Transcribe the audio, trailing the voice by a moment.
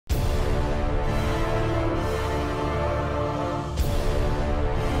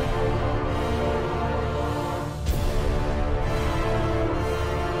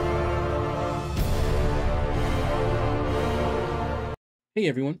Hey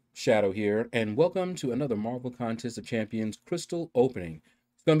everyone, Shaedow here, and welcome to another Marvel Contest of Champions crystal opening.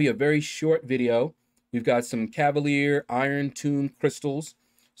 It's going to be a very short video. We've got some Cavalier Iron Tomb crystals.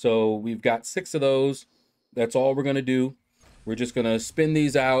 So we've got 6 of those. That's all we're going to do. We're just going to spin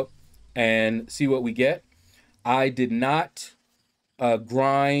these out and see what we get. I did not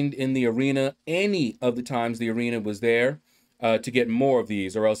grind in the arena any of the times the arena was there to get more of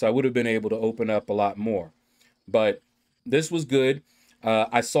these, or else I would have been able to open up a lot more. But this was good.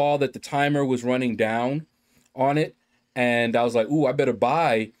 I saw that the timer was running down on it, and I was like, ooh, I better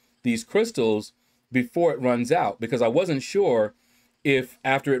buy these crystals before it runs out, because I wasn't sure if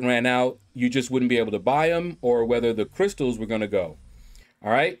after it ran out, you just wouldn't be able to buy them, or whether the crystals were going to go. All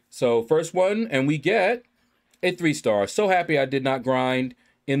right, so first one, and we get a 3-star. So happy I did not grind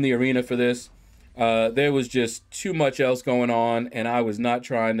in the arena for this. There was just too much else going on, and I was not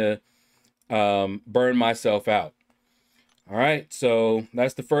trying to burn myself out. All right, so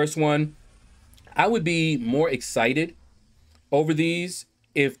that's the first one. I would be more excited over these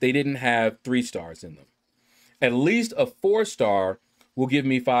if they didn't have 3 stars in them. At least a 4-star will give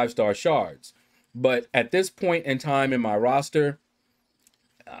me 5-star shards. But at this point in time in my roster,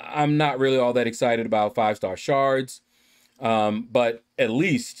 I'm not really all that excited about 5-star shards. But at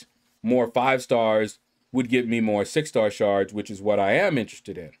least more 5 stars would give me more 6-star shards, which is what I am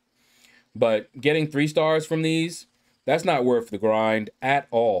interested in. But getting 3 stars from these, that's not worth the grind at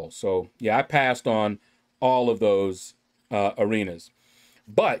all. So yeah, I passed on all of those arenas.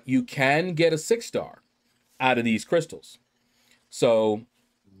 But you can get a 6-star out of these crystals. So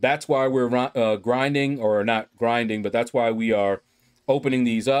that's why we're grinding, or not grinding, but that's why we are opening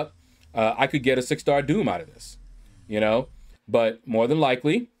these up. I could get a 6-star Doom out of this, you know, but more than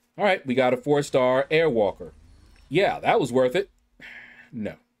likely, all right, we got a 4-star Airwalker. Yeah, that was worth it.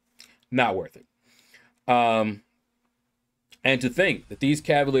 No, not worth it. And to think that these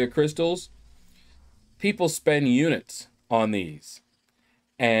Cavalier crystals, people spend units on these,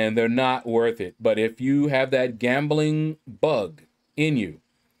 and they're not worth it. But if you have that gambling bug in you,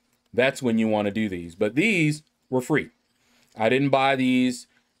 that's when you want to do these. But these were free. I didn't buy these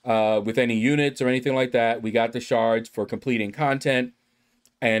with any units or anything like that. We got the shards for completing content,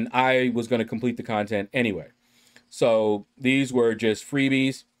 and I was going to complete the content anyway. So these were just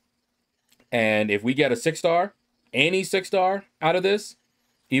freebies. And if we get a 6-star, any 6-star out of this,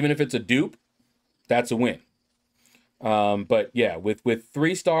 even if it's a dupe, that's a win. But yeah, with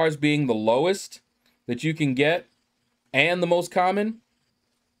 3 stars being the lowest that you can get and the most common,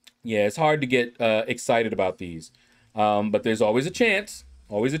 yeah, it's hard to get excited about these. But there's always a chance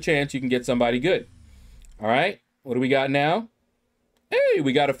you can get somebody good. All right, what do we got now? Hey,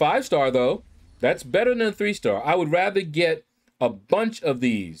 we got a 5-star though. That's better than a 3-star. I would rather get a bunch of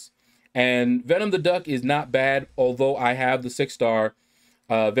these. And Venom the Duck is not bad, although I have the 6-star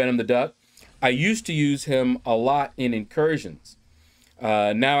Venom the Duck. I used to use him a lot in incursions.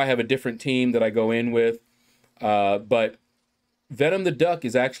 Now I have a different team that I go in with. But Venom the Duck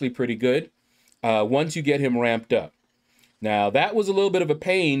is actually pretty good once you get him ramped up. Now, that was a little bit of a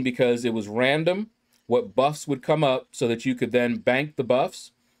pain because it was random what buffs would come up so that you could then bank the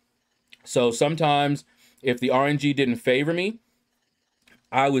buffs. So sometimes if the RNG didn't favor me,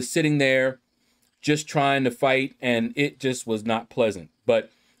 I was sitting there just trying to fight, and it just was not pleasant. But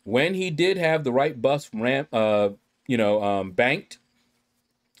when he did have the right buffs banked,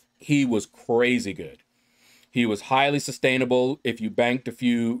 he was crazy good. He was highly sustainable. If you banked a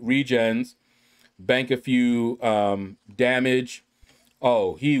few regens, bank a few damage,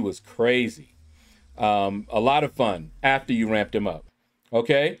 oh, he was crazy. A lot of fun after you ramped him up.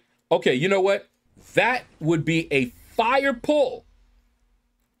 Okay, you know what? That would be a fire pull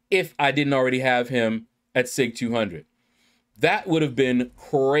if I didn't already have him at SIG 200. That would have been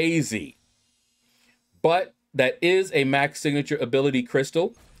crazy. But that is a max signature ability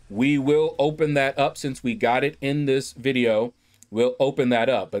crystal. We will open that up since we got it in this video. We'll open that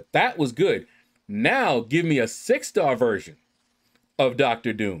up. But that was good. Now give me a 6-star version of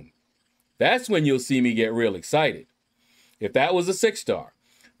Dr. Doom. That's when you'll see me get real excited. If that was a 6-star.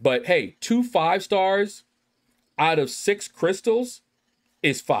 But hey, 2 5-stars out of 6 crystals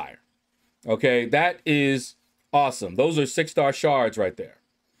is fire. Okay, that is awesome. Those are 6-star shards right there.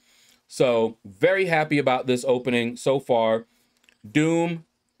 So very happy about this opening so far. Doom,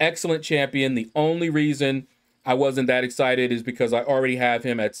 excellent champion. The only reason I wasn't that excited is because I already have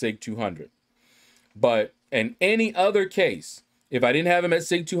him at SIG 200. But in any other case, if I didn't have him at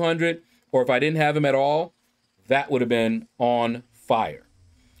SIG 200, or if I didn't have him at all, that would have been on fire.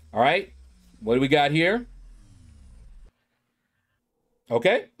 All right, what do we got here?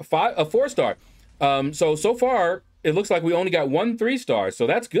 Okay, a 4-star. So far, it looks like we only got 1 3-star, so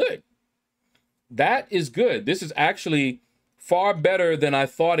that's good. That is good. This is actually far better than I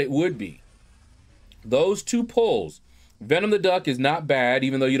thought it would be. Those 2 pulls. Venom the Duck is not bad,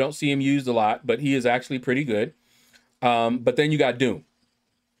 even though you don't see him used a lot, but he is actually pretty good. But then you got Doom.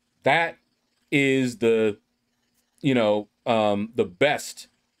 That is the, the best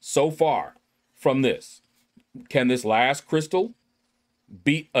so far from this. Can this last crystal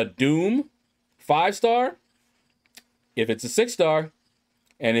beat a Doom 5-star? If it's a 6-star,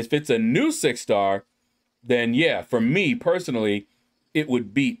 and if it's a new 6-star, then yeah, for me personally, it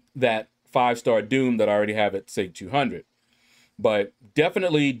would beat that 5-star Doom that I already have at, say, 200. But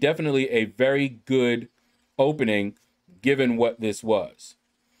definitely a very good opening given what this was.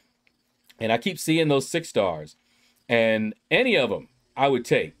 And I keep seeing those 6-stars, and any of them I would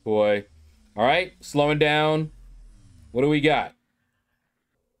take, boy. All right, slowing down. What do we got?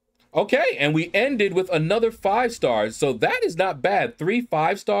 Okay, and we ended with another 5 stars. So that is not bad. 3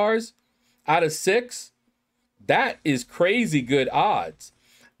 5-stars out of 6. That is crazy good odds.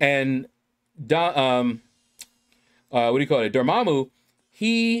 And what do you call it? Dormammu,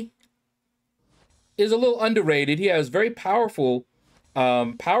 he is a little underrated. He has very powerful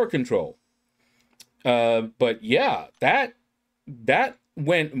power control. But yeah, that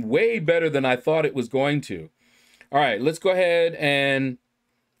went way better than I thought it was going to. All right, let's go ahead and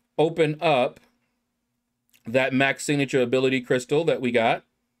open up that max signature ability crystal that we got.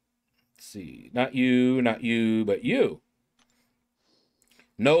 Let's see, not you, but you.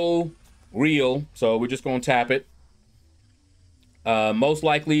 No real, so we're just gonna tap it. Most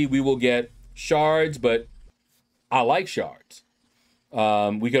likely we will get shards, but I like shards.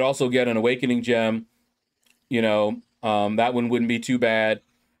 We could also get an awakening gem, that one wouldn't be too bad.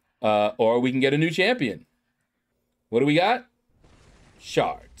 Or we can get a new champion. What do we got?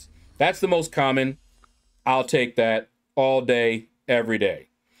 Shards. That's the most common. I'll take that all day, every day.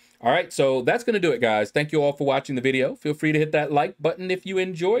 All right, so that's going to do it, guys. Thank you all for watching the video. Feel free to hit that like button if you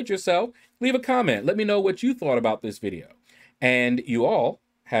enjoyed yourself. Leave a comment. Let me know what you thought about this video. And you all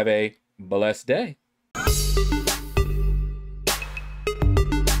have a blessed day.